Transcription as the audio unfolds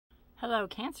Hello,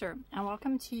 Cancer, and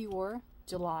welcome to your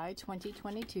July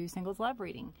 2022 Singles Love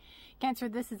Reading. Cancer,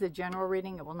 this is a general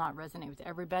reading. It will not resonate with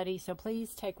everybody, so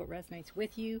please take what resonates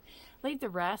with you. Leave the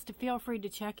rest. Feel free to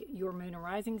check your moon and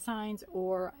rising signs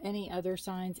or any other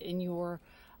signs in your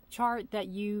chart that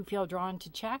you feel drawn to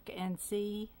check and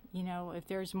see, you know, if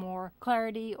there's more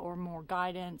clarity or more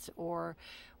guidance or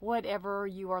whatever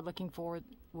you are looking for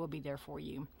will be there for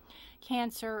you.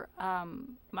 Cancer,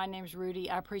 my name is Rudy.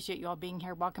 I appreciate you all being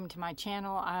here. Welcome to my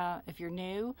channel. If you're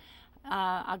new,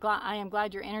 I am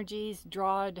glad your energies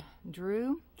drew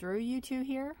you two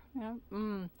here.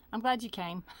 I'm glad you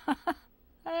came.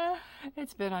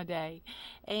 It's been a day,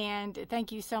 and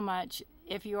thank you so much.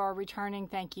 If you are returning,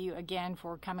 thank you again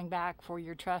for coming back, for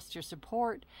your trust, your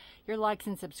support, your likes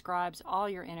and subscribes, all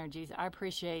your energies. I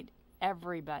appreciate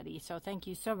everybody, so thank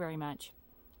you so very much.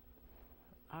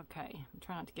 Okay, I'm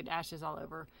trying not to get ashes all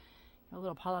over. A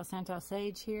little Palo Santo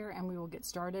sage here, and we will get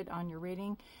started on your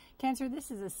reading. Cancer,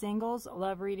 this is a singles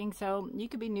love reading, so you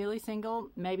could be newly single.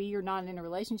 Maybe you're not in a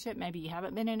relationship. Maybe you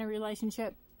haven't been in a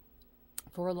relationship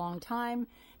for a long time.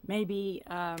 Maybe,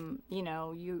 you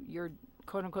know, you're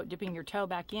quote-unquote dipping your toe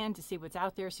back in to see what's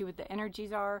out there, see what the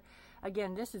energies are.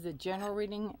 Again, this is a general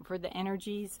reading for the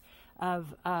energies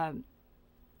of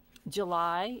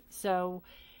July, so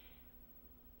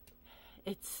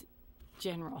it's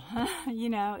general. You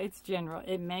know, it's general.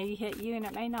 It may hit you and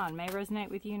it may not. It may resonate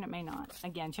with you and it may not.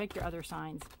 Again, check your other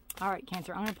signs. All right,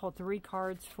 Cancer, I'm going to pull 3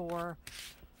 cards for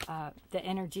the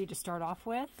energy to start off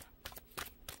with.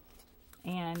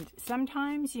 And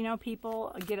sometimes, you know,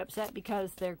 people get upset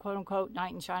because their quote-unquote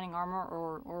knight in shining armor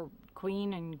or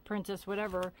queen and princess,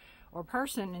 whatever, or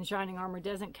person in shining armor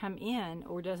doesn't come in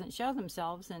or doesn't show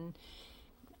themselves. And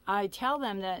I tell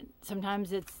them that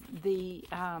sometimes it's the,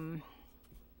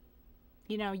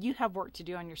 you know, you have work to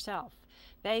do on yourself.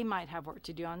 They might have work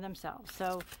to do on themselves.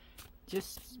 So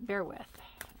just bear with.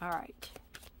 All right.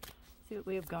 See what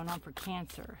we have going on for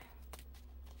Cancer.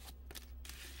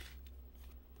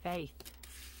 Faith.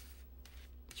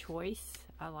 Choice.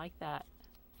 I like that.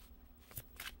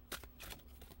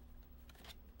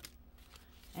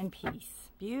 And peace.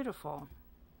 Beautiful.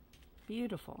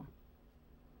 Beautiful.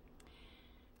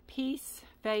 Peace,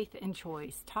 faith, and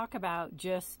choice. Talk about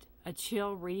just a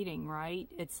chill reading, right?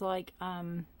 It's like,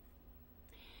 you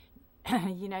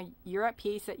know, you're at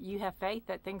peace, that you have faith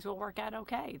that things will work out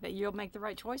okay, that you'll make the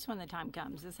right choice when the time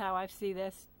comes. This is how I see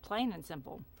this, plain and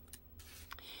simple.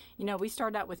 You know, we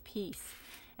start out with peace.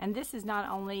 And this is not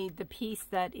only the peace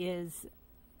that is,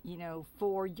 you know,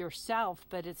 for yourself,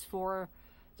 but it's for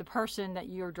the person that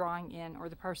you're drawing in, or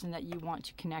the person that you want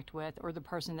to connect with, or the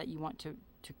person that you want to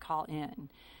call in.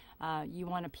 You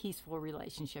want a peaceful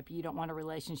relationship. You don't want a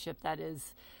relationship that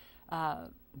is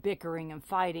bickering and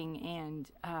fighting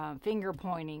and finger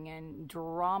pointing and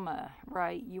drama,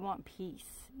 right? You want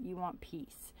peace. You want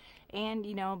peace. And,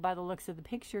 you know, by the looks of the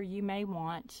picture, you may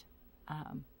want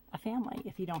a family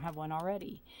if you don't have one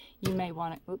already. You may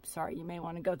want to, oops, sorry, you may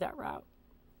want to go that route.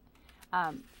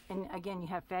 And again, you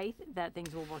have faith that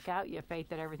things will work out. You have faith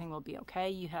that everything will be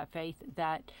okay. You have faith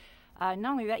that,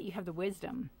 not only that, you have the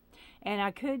wisdom. And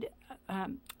I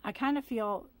kind of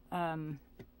feel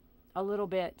a little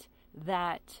bit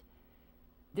that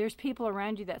there's people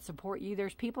around you that support you.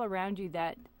 There's people around you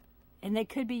that, and they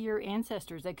could be your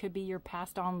ancestors. They could be your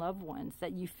passed on loved ones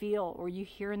that you feel, or you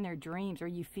hear in their dreams, or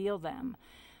you feel them.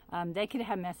 They could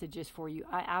have messages for you.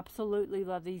 I absolutely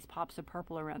love these pops of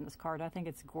purple around this card. I think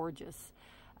it's gorgeous.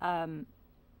 I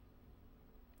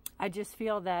just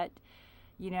feel that,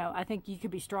 you know, I think you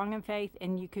could be strong in faith,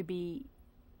 and you could be,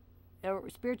 or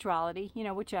spirituality, you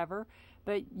know, whichever,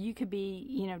 but you could be,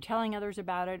 you know, telling others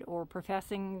about it, or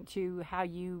professing to how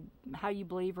you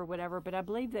believe or whatever. But I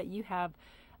believe that you have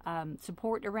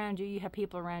support around you. You have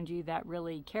people around you that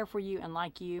really care for you and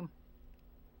like you,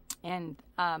 and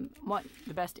want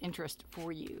the best interest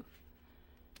for you.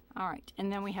 All right,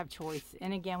 and then we have choice.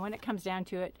 And again, when it comes down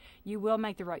to it, you will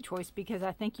make the right choice, because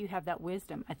I think you have that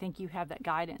wisdom. I think you have that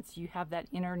guidance. You have that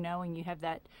inner knowing. You have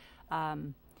that,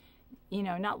 you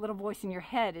know, not little voice in your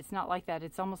head. It's not like that.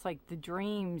 It's almost like the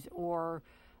dreams, or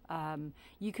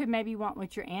you could maybe want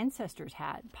what your ancestors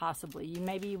had, possibly. You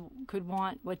maybe could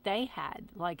want what they had,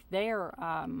 like their,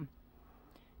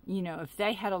 you know, if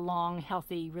they had a long,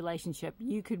 healthy relationship,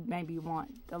 you could maybe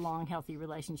want a long, healthy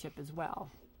relationship as well.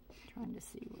 I'm trying to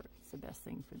see where's the best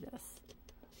thing for this.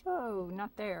 Oh,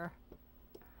 not there.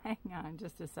 Hang on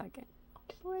just a second.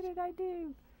 What did I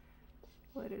do?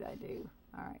 What did I do?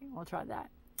 All right, we'll try that.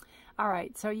 All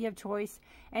right, so you have choice.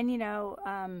 And, you know,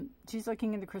 she's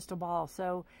looking in the crystal ball.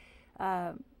 So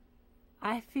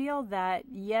I feel that,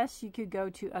 yes, you could go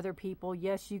to other people.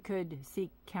 Yes, you could seek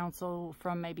counsel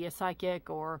from maybe a psychic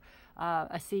or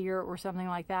a seer or something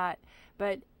like that.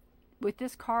 But with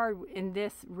this card, in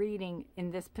this reading,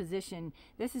 in this position,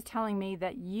 this is telling me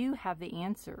that you have the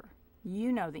answer.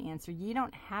 You know the answer. You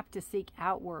don't have to seek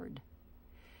outward.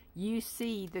 You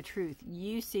see the truth.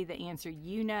 You see the answer.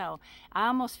 You know. I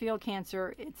almost feel,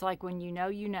 Cancer, it's like when you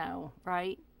know,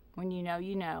 right? When you know,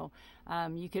 you know.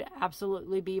 You could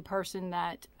absolutely be a person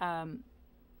that,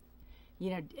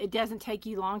 it doesn't take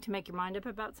you long to make your mind up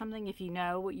about something. If you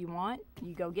know what you want,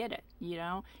 you go get it, you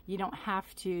don't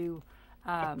have to,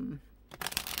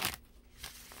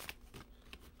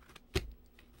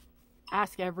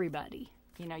 ask everybody,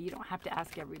 you don't have to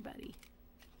ask everybody.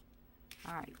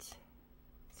 All right.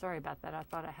 Sorry about that. I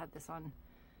thought I had this on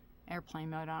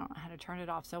airplane mode. I don't know how to turn it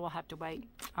off, so we'll have to wait.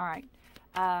 All right.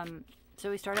 So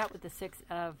we start out with the Six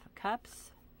of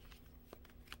Cups.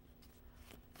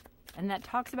 And that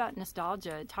talks about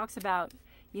nostalgia. It talks about,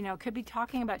 could be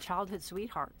talking about childhood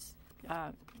sweethearts.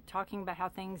 Talking about how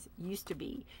things used to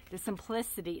be. The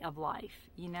simplicity of life.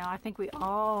 I think we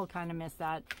all kind of miss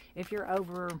that. If you're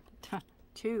over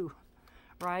 2,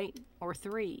 right? Or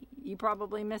 3, you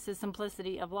probably miss the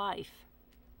simplicity of life.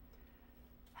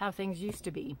 How things used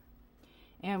to be.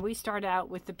 And we start out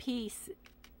with the peace,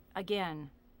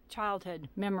 again, childhood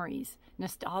memories,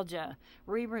 nostalgia,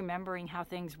 remembering how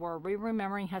things were,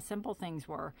 remembering how simple things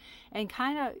were, and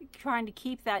kind of trying to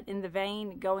keep that in the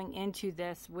vein going into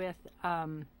this with a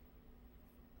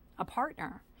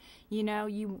partner.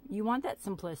 You want that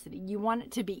simplicity. You want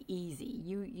it to be easy.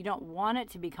 You don't want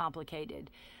it to be complicated.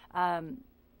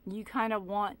 You kind of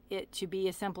want it to be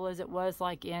as simple as it was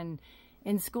like in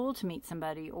school to meet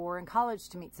somebody, or in college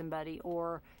to meet somebody,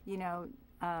 or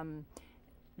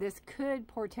this could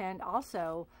portend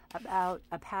also about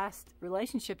a past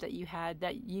relationship that you had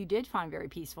that you did find very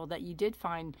peaceful, that you did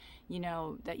find,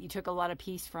 that you took a lot of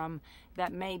peace from,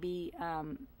 that maybe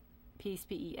peace,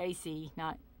 P-E-A-C,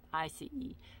 not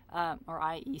I-C-E, or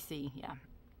I-E-C, yeah.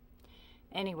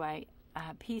 Anyway,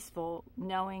 peaceful,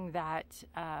 knowing that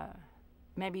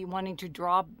maybe wanting to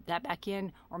draw that back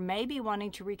in, or maybe wanting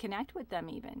to reconnect with them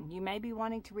even. You may be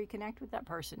wanting to reconnect with that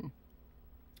person.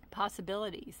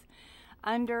 Possibilities.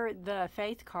 Under the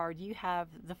Faith card, you have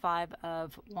the 5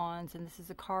 of Wands, and this is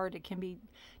a card that can be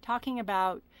talking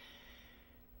about,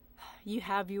 you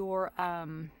have your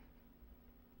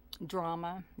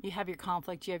drama, you have your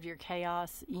conflict, you have your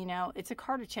chaos. It's a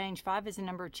card of change. 5 is a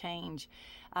number of change.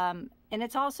 And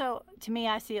it's also, to me,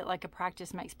 I see it like a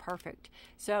practice makes perfect.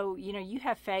 So, you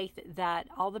have faith that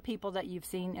all the people that you've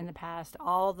seen in the past,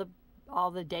 all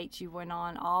the dates you went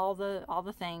on, all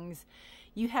the things,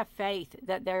 you have faith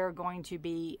that they're going to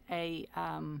be a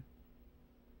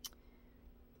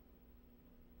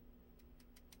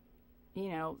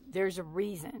there's a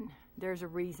reason. There's a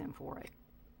reason for it,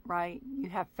 right? You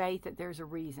have faith that there's a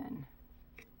reason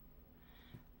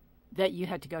that you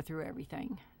had to go through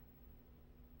everything.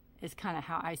 Is kind of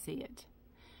how I see it.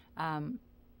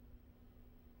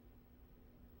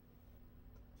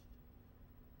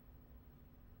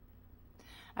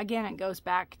 Again, it goes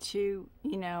back to,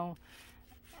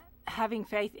 having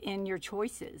faith in your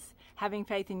choices, having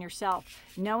faith in yourself,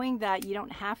 knowing that you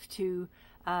don't have to,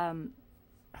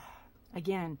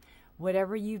 again,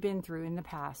 whatever you've been through in the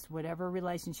past, whatever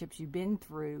relationships you've been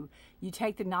through, you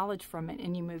take the knowledge from it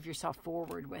and you move yourself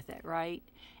forward with it, right?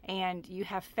 And you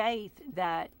have faith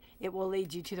that it will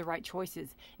lead you to the right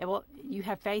choices. You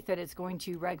have faith that it's going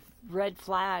to red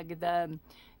flag the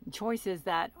choices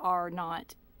that are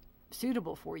not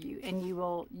suitable for you. And you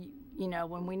will,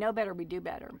 when we know better, we do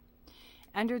better.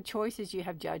 Under choices, you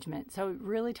have judgment. So it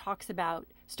really talks about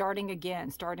starting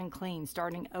again, starting clean,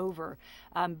 starting over,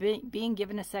 being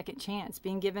given a second chance,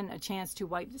 being given a chance to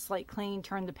wipe the slate clean,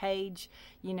 turn the page.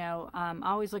 I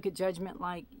always look at judgment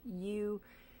like you've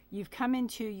come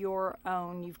into your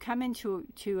own, you've come into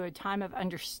a time of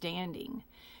understanding.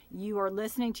 You are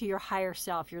listening to your higher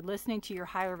self. You're listening to your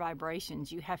higher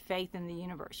vibrations. You have faith in the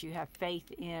universe. You have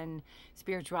faith in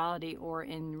spirituality or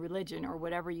in religion or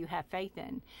whatever you have faith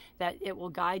in, that it will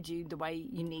guide you the way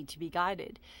you need to be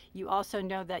guided. You also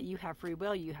know that you have free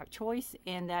will, you have choice,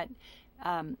 and that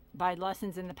by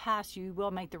lessons in the past, you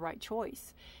will make the right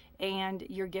choice. And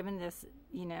you're given this,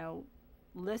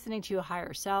 listening to your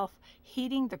higher self,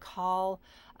 heeding the call.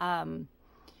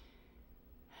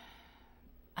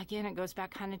 Again, it goes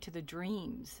back kind of to the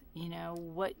dreams,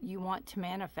 what you want to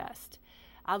manifest.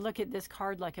 I look at this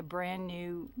card like a brand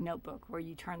new notebook where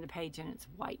you turn the page and it's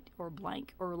white or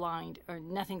blank or lined or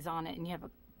nothing's on it, and you have a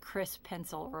crisp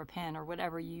pencil or a pen or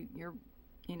whatever your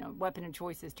weapon of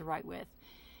choice is to write with.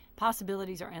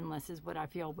 Possibilities are endless is what I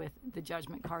feel with the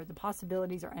Judgment card. The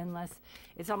possibilities are endless.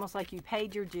 It's almost like you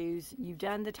paid your dues. You've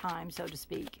done the time, so to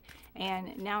speak.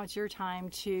 And now it's your time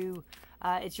to,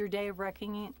 it's your day of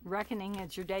reckoning.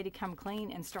 It's your day to come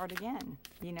clean and start again.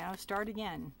 You know, start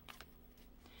again.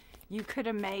 You could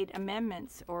have made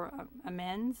amendments or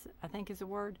amends, I think is the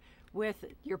word, with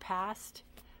your past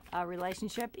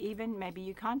relationship. Even maybe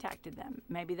you contacted them.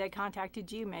 Maybe they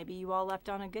contacted you. Maybe you all left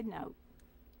on a good note.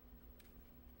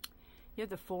 You have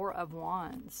the Four of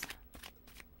Wands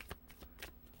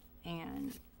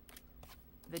and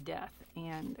the Death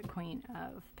and the Queen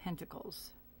of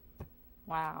Pentacles.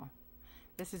 Wow.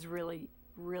 This is really,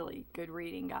 really good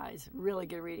reading, guys. Really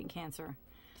good reading, Cancer.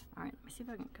 All right, let me see if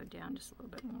I can go down just a little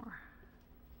bit more.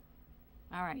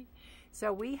 All right.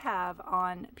 So we have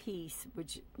on peace,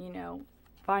 which, you know,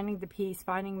 finding the peace,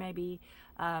 finding maybe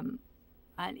an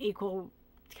equal,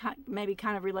 maybe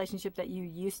kind of relationship that you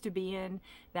used to be in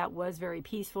that was very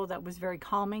peaceful, that was very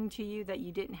calming to you, that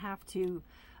you didn't have to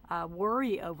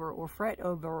worry over or fret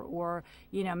over, or,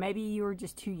 you know, maybe you were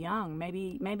just too young,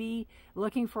 maybe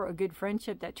looking for a good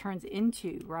friendship that turns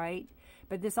into, right?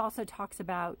 But this also talks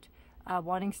about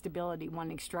wanting stability,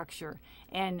 wanting structure,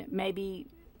 and maybe,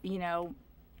 you know,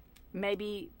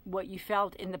 maybe what you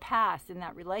felt in the past in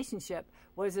that relationship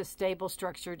was a stable,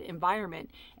 structured environment,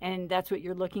 and that's what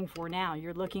you're looking for now.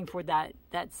 You're looking for that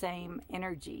same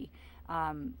energy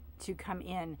to come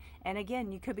in. And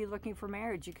again, you could be looking for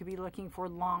marriage. You could be looking for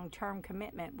long-term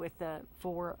commitment with the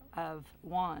Four of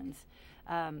Wands.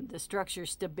 The structure,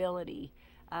 stability.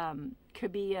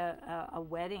 Could be a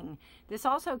wedding. This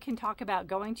also can talk about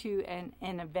going to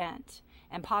an event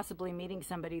and possibly meeting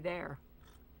somebody there.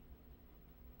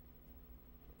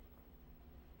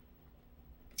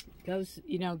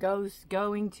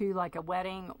 Going to like a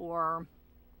wedding or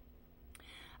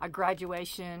a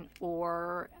graduation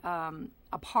or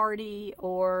a party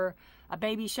or a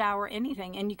baby shower,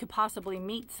 anything, and you could possibly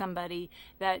meet somebody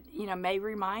that, you know, may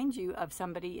remind you of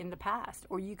somebody in the past,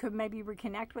 or you could maybe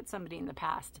reconnect with somebody in the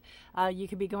past. You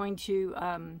could be going to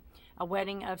a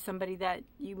wedding of somebody that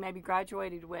you maybe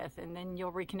graduated with, and then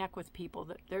you'll reconnect with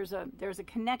people. There's a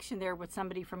connection there with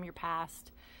somebody from your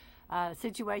past,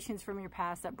 situations from your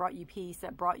past that brought you peace,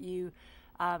 that brought you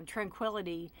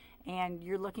tranquility, and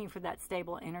you're looking for that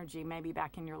stable energy maybe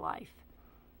back in your life.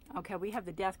 Okay, we have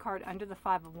the Death card under the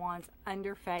Five of Wands,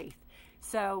 under faith.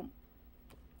 So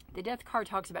the Death card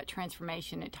talks about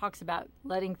transformation. It talks about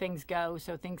letting things go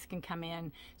so things can come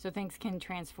in, so things can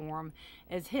transform.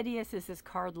 As hideous as this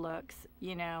card looks,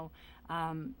 you know,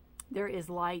 there is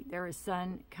light, there is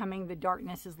sun coming, the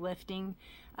darkness is lifting.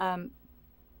 It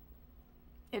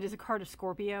is a card of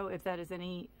Scorpio, if that is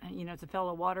any, you know, it's a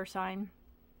fellow water sign.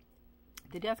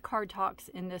 The Death card talks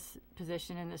in this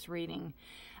position, in this reading,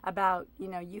 about, you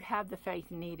know, you have the faith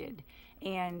needed,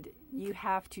 and you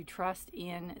have to trust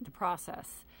in the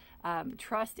process.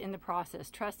 Trust in the process.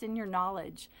 Trust in your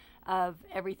knowledge of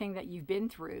everything that you've been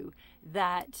through,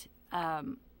 that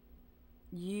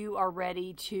you are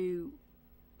ready to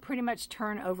pretty much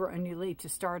turn over a new leaf, to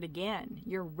start again.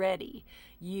 You're ready.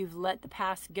 You've let the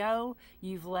past go.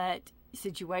 You've let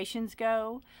situations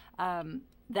go.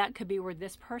 That could be where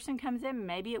this person comes in.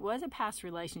 Maybe it was a past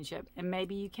relationship, and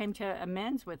maybe you came to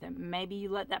amends with him. Maybe you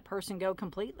let that person go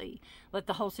completely, let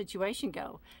the whole situation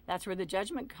go. That's where the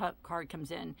Judgment card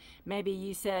comes in. Maybe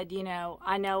you said, you know,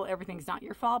 I know everything's not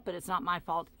your fault, but it's not my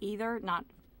fault either, not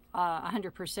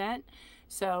 100%.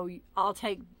 So I'll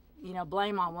take, you know,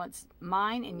 blame on what's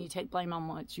mine, and you take blame on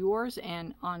what's yours,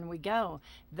 and on we go.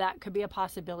 That could be a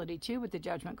possibility too with the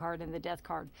Judgment card and the Death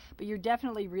card. But you're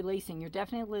definitely releasing. You're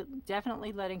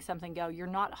definitely letting something go. You're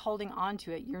not holding on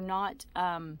to it. You're not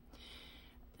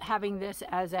having this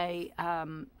as a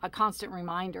constant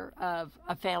reminder of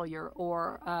a failure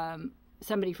or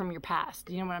somebody from your past.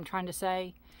 You know what I'm trying to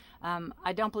say?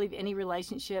 I don't believe any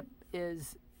relationship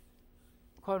is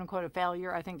quote-unquote a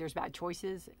failure. I think there's bad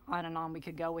choices, on and on we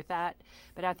could go with that,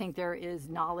 but I think there is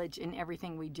knowledge in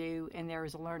everything we do, and there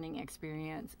is a learning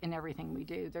experience in everything we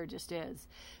do. There just is.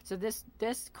 So this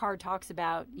card talks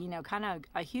about, you know, kind of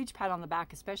a huge pat on the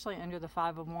back, especially under the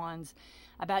Five of Wands,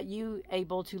 about you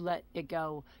able to let it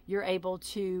go. You're able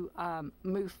to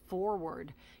move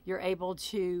forward. You're able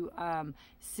to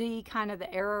see kind of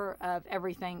the error of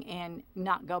everything and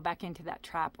not go back into that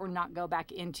trap or not go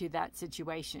back into that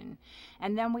situation.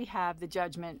 And then we have the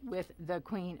Judgment with the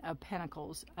Queen of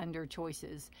Pentacles under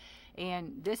choices.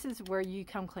 And this is where you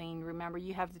come clean. Remember,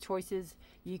 you have the choices.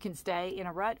 You can stay in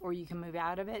a rut, or you can move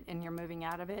out of it, and you're moving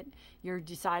out of it. You're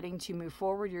deciding to move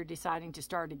forward. You're deciding to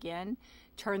start again.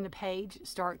 Turn the page,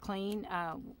 start clean,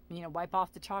 you know, wipe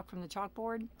off the chalk from the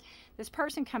chalkboard. This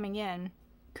person coming in,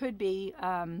 could be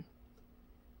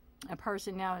a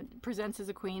person. Now, it presents as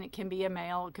a queen. It can be a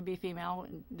male. It could be female.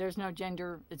 There's no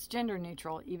gender. It's gender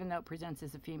neutral, even though it presents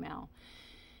as a female.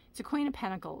 It's a Queen of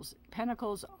Pentacles.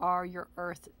 Pentacles are your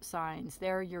earth signs.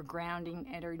 They're your grounding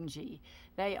energy.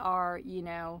 They are, you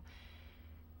know,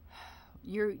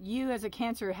 you as a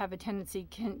Cancer have a tendency,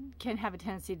 can have a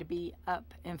tendency to be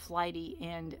up and flighty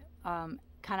and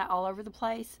kind of all over the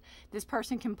place. This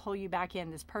person can pull you back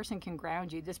in. This person can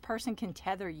ground you. This person can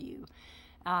tether you.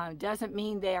 Doesn't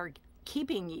mean they are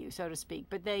keeping you, so to speak,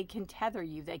 but they can tether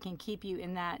you. They can keep you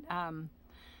in that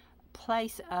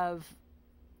place of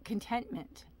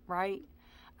contentment, right?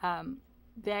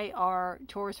 They are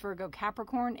Taurus, Virgo,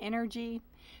 Capricorn energy.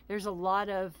 There's a lot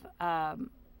of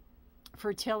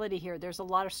fertility here. There's a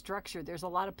lot of structure. There's a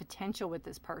lot of potential with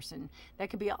this person. That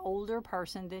could be an older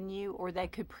person than you, or they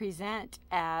could present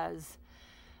as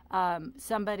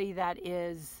somebody that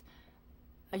is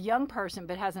a young person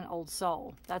but has an old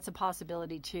soul. That's a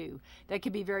possibility too. They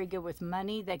could be very good with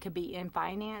money. They could be in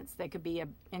finance. They could be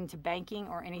into banking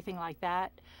or anything like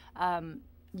that.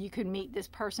 You could meet this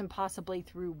person possibly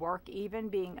through work, even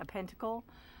being a pentacle.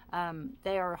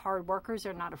 They are hard workers.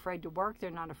 They're not afraid to work. They're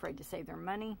not afraid to save their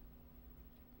money.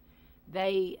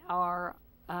 They are,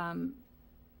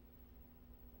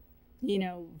 you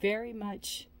know, very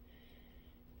much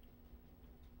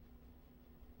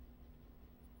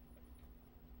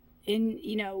in,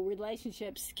 you know,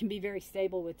 relationships can be very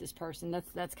stable with this person.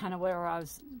 That's kind of where I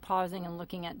was pausing and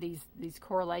looking at these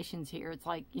correlations here. It's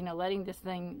like, you know, letting the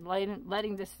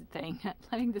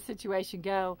situation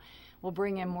go will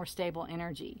bring in more stable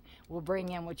energy. Will bring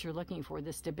in what you're looking for,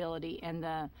 the stability and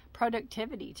the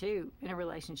productivity too in a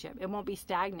relationship. It won't be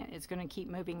stagnant. It's going to keep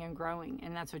moving and growing,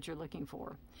 and that's what you're looking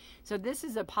for. So this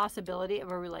is a possibility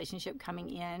of a relationship coming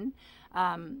in.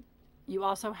 You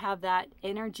also have that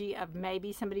energy of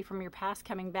maybe somebody from your past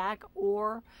coming back,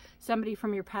 or somebody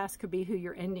from your past could be who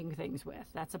you're ending things with.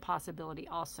 That's a possibility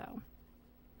also.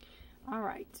 All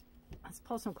right, let's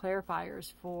pull some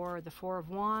clarifiers for the Four of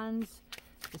Wands,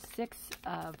 the Six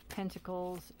of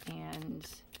Pentacles, and,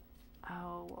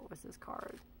 oh, what was this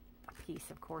card? A Peace,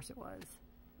 of course it was.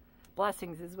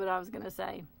 Blessings is what I was going to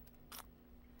say.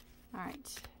 All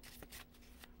right.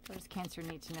 What does Cancer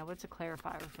need to know? What's a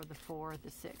clarifier for the 4,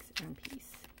 the 6, and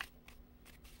Peace?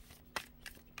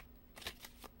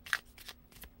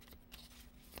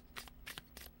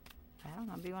 I don't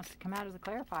know. Maybe wants to come out as a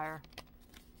clarifier.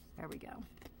 There we go.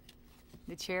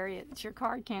 The Chariot. It's your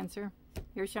card, Cancer.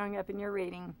 You're showing up in your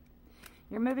reading.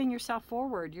 You're moving yourself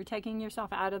forward. You're taking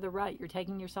yourself out of the rut. You're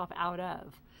taking yourself out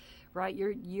of, right?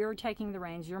 You're taking the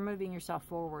reins. You're moving yourself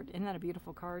forward. Isn't that a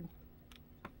beautiful card?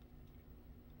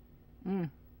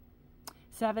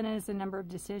 7 is the number of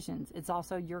decisions. It's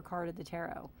also your card of the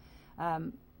tarot.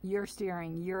 You're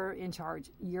steering. You're in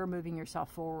charge. You're moving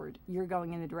yourself forward. You're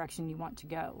going in the direction you want to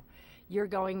go. You're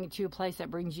going to a place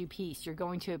that brings you peace. You're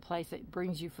going to a place that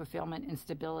brings you fulfillment and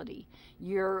stability.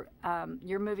 You're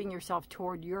moving yourself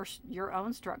toward your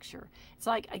own structure. It's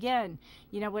like, again,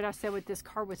 you know what I said with this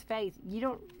card with faith.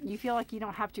 You feel like you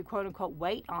don't have to, quote unquote,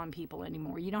 wait on people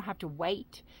anymore. You don't have to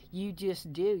wait. You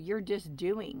just do. You're just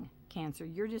doing, Cancer.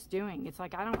 You're just doing. It's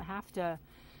like, I don't have to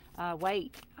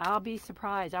wait. I'll be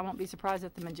surprised. I won't be surprised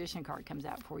if the Magician card comes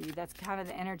out for you. That's kind of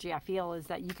the energy I feel, is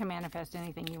that you can manifest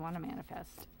anything you want to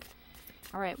manifest.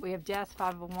 All right, we have Death,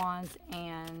 5 of Wands,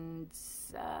 and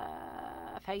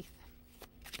Faith.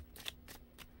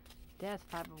 Death,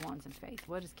 5 of Wands, and Faith.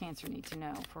 What does Cancer need to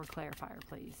know for a clarifier,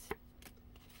 please?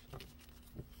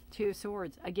 2 of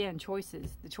Swords. Again,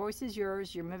 choices. The choice is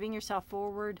yours. You're moving yourself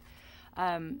forward.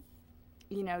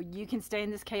 You know, you can stay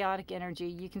in this chaotic energy.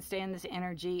 You can stay in this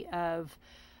energy of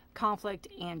conflict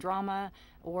and drama,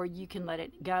 or you can let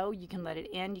it go. You can let it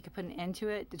end. You can put an end to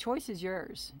it. The choice is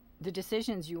yours. The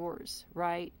decision's yours,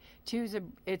 right?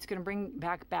 It's going to bring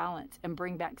back balance and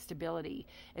bring back stability.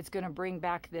 It's going to bring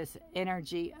back this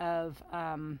energy of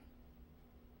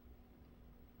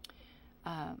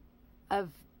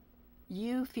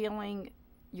you feeling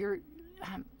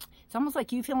it's almost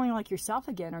like you feeling like yourself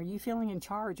again, or you feeling in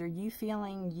charge, or you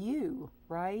feeling you,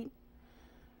 right?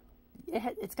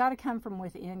 It's got to come from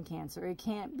within, Cancer. It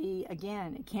can't be,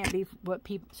 again, it can't be what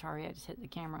people, sorry, I just hit the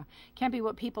camera. It can't be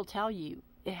what people tell you.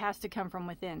 It has to come from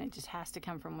within. It just has to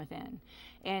come from within.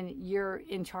 And you're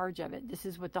in charge of it. This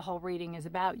is what the whole reading is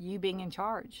about. You being in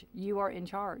charge. You are in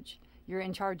charge. You're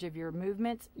in charge of your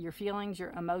movements, your feelings, your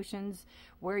emotions,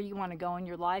 where you want to go in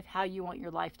your life, how you want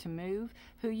your life to move,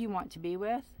 who you want to be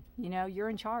with. You know, you're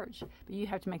in charge. But you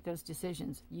have to make those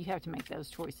decisions. You have to make those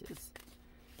choices.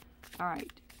 All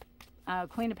right.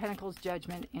 Queen of Pentacles,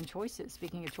 Judgment, and choices.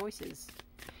 Speaking of choices.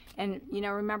 And, you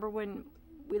know, remember when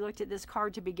we looked at this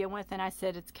card to begin with, and I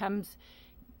said it comes,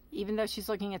 even though she's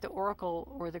looking at the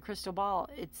oracle or the crystal ball,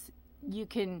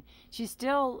 she's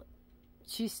still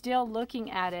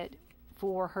looking at it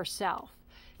for herself.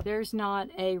 There's not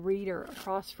a reader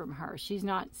across from her. She's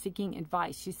not seeking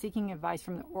advice. She's seeking advice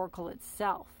from the oracle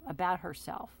itself about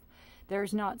herself.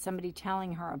 There's not somebody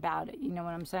telling her about it. You know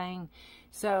what I'm saying?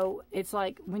 So it's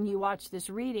like when you watch this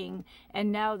reading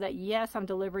and know that, yes, I'm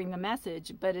delivering the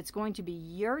message, but it's going to be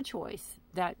your choice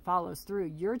that follows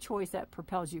through, your choice that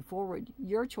propels you forward,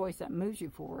 your choice that moves you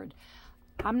forward.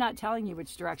 I'm not telling you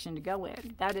which direction to go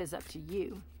in. That is up to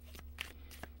you.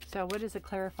 So what is a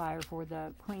clarifier for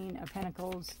the Queen of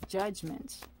Pentacles?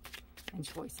 Judgment and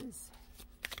choices.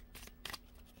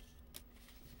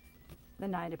 The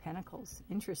Knight of Pentacles.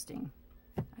 Interesting.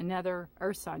 Another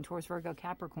earth sign, Taurus, Virgo,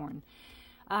 Capricorn.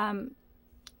 Now,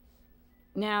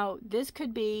 this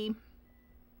could be,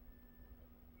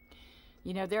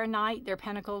 you know, their Knight, their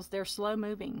Pentacles, they're slow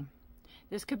moving.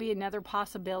 This could be another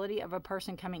possibility of a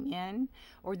person coming in,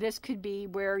 or this could be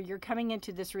where you're coming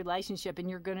into this relationship and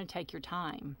you're going to take your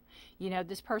time. You know,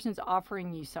 this person's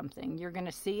offering you something. You're going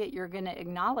to see it. You're going to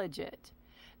acknowledge it.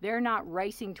 They're not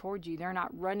racing towards you. They're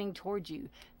not running towards you.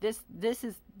 This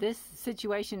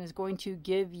situation is going to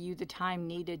give you the time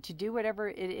needed to do whatever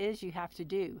it is you have to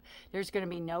do. There's going to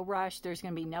be no rush. There's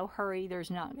going to be no hurry. There's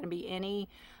not going to be any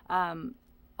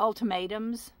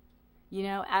ultimatums, you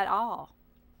know, at all.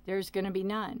 There's going to be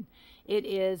none. It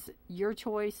is your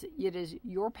choice. It is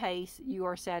your pace. You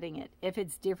are setting it. If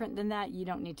it's different than that, you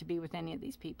don't need to be with any of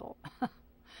these people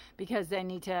because they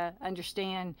need to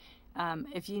understand.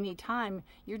 If you need time,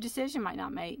 your decision might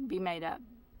not be made up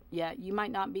yet. You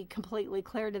might not be completely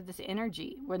clear to this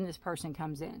energy when this person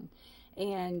comes in.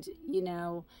 And, you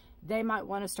know, they might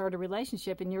want to start a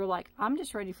relationship and you're like, I'm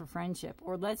just ready for friendship,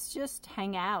 or let's just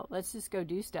hang out. Let's just go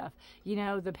do stuff. You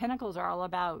know, the Pentacles are all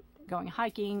about going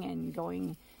hiking and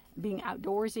being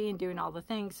outdoorsy and doing all the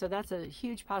things. So that's a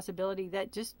huge possibility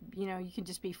that just, you know, you can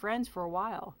just be friends for a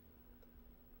while.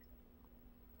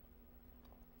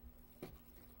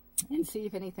 And see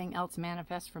if anything else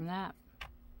manifests from that.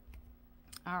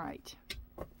 All right.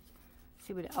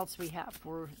 See what else we have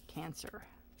for Cancer.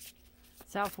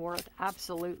 Self-worth,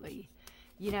 absolutely.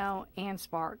 You know, and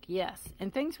spark, yes.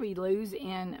 And things we lose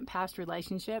in past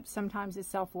relationships, sometimes it's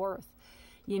self-worth.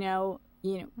 You know,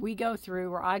 we go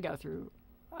through, or I go through,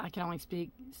 I can only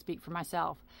speak for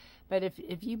myself. But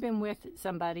if you've been with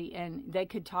somebody and they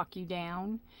could talk you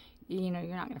down, you know,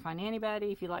 you're not going to find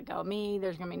anybody. If you let go of me,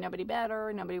 there's going to be nobody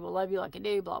better. Nobody will love you like I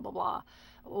do, blah, blah, blah.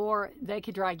 Or they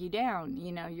could drag you down.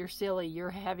 You know, you're silly, you're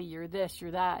heavy, you're this,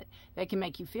 you're that. They can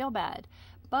make you feel bad.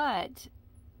 But,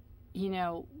 you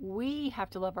know, we have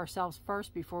to love ourselves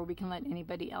first before we can let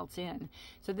anybody else in.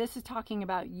 So this is talking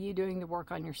about you doing the work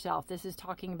on yourself. This is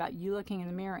talking about you looking in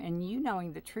the mirror and you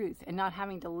knowing the truth and not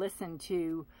having to listen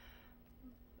to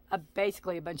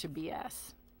basically a bunch of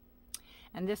BS.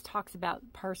 And this talks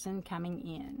about person coming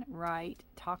in, right?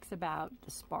 Talks about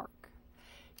the spark.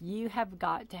 You have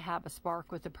got to have a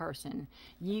spark with the person.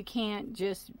 You can't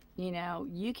just, you know,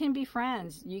 you can be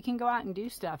friends. You can go out and do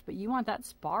stuff, but you want that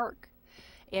spark.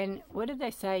 And what did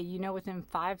they say? You know, within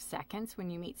 5 seconds when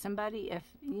you meet somebody, if,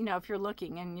 you know, if you're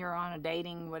looking and you're on a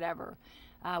dating, whatever,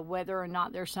 whether or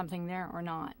not there's something there or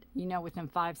not, you know, within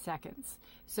 5 seconds.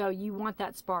 So you want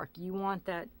that spark. You want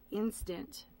that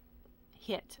instant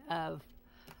hit of,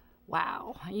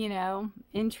 wow, you know,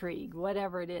 intrigue,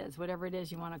 whatever it is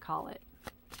you want to call it.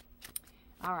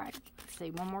 All right, let's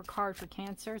see, one more card for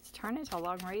Cancer. It's turning into a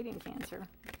long reading, Cancer.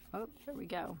 Oh, there we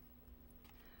go.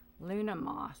 Luna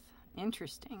Moth.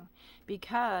 Interesting,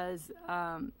 because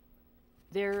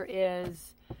there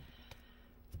is,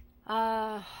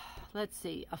 let's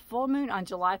see, a full moon on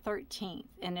July 13th,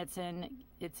 and it's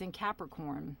in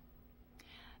Capricorn.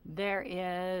 There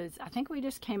is, I think we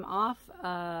just came off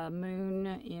a moon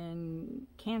in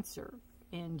Cancer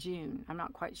in June. I'm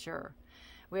not quite sure.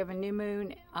 We have a new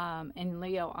moon in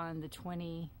Leo on the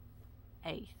 28th.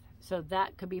 So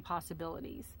that could be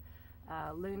possibilities.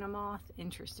 Luna Moth,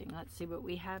 interesting. Let's see what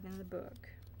we have in the book,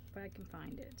 if I can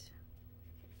find it.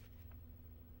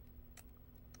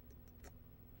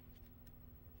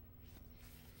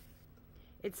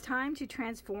 It's time to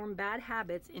transform bad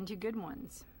habits into good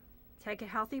ones. Take a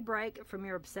healthy break from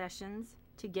your obsessions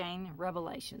to gain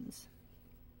revelations.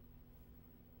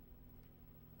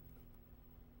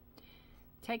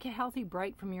 Take a healthy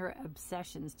break from your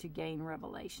obsessions to gain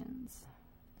revelations.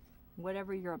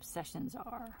 Whatever your obsessions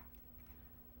are.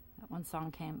 That one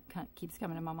song keeps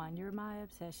coming to my mind. You're my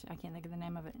obsession. I can't think of the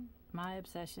name of it. My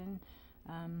obsession.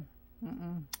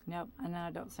 Nope. I know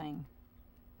I don't sing.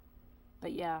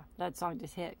 But yeah, that song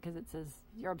just hit because it says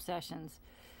your obsessions.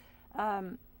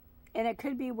 And it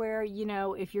could be where, you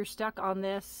know, if you're stuck on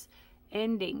this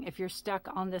ending, if you're stuck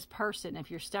on this person, if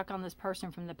you're stuck on this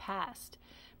person from the past,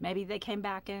 maybe they came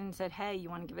back and said, hey, you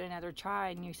want to give it another try?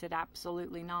 And you said,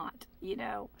 absolutely not. You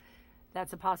know,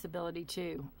 that's a possibility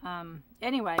too.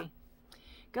 Anyway,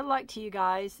 good luck to you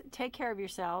guys. Take care of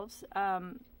yourselves.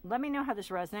 Let me know how this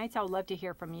resonates. I would love to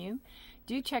hear from you.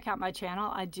 Do check out my channel.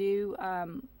 I do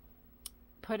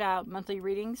put out monthly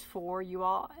readings for you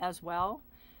all as well,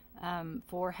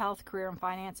 for health, career, and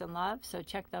finance and love. So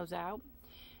check those out.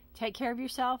 Take care of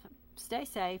yourself. Stay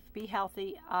safe. Be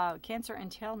healthy. Cancer,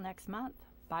 until next month.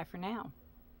 Bye for now.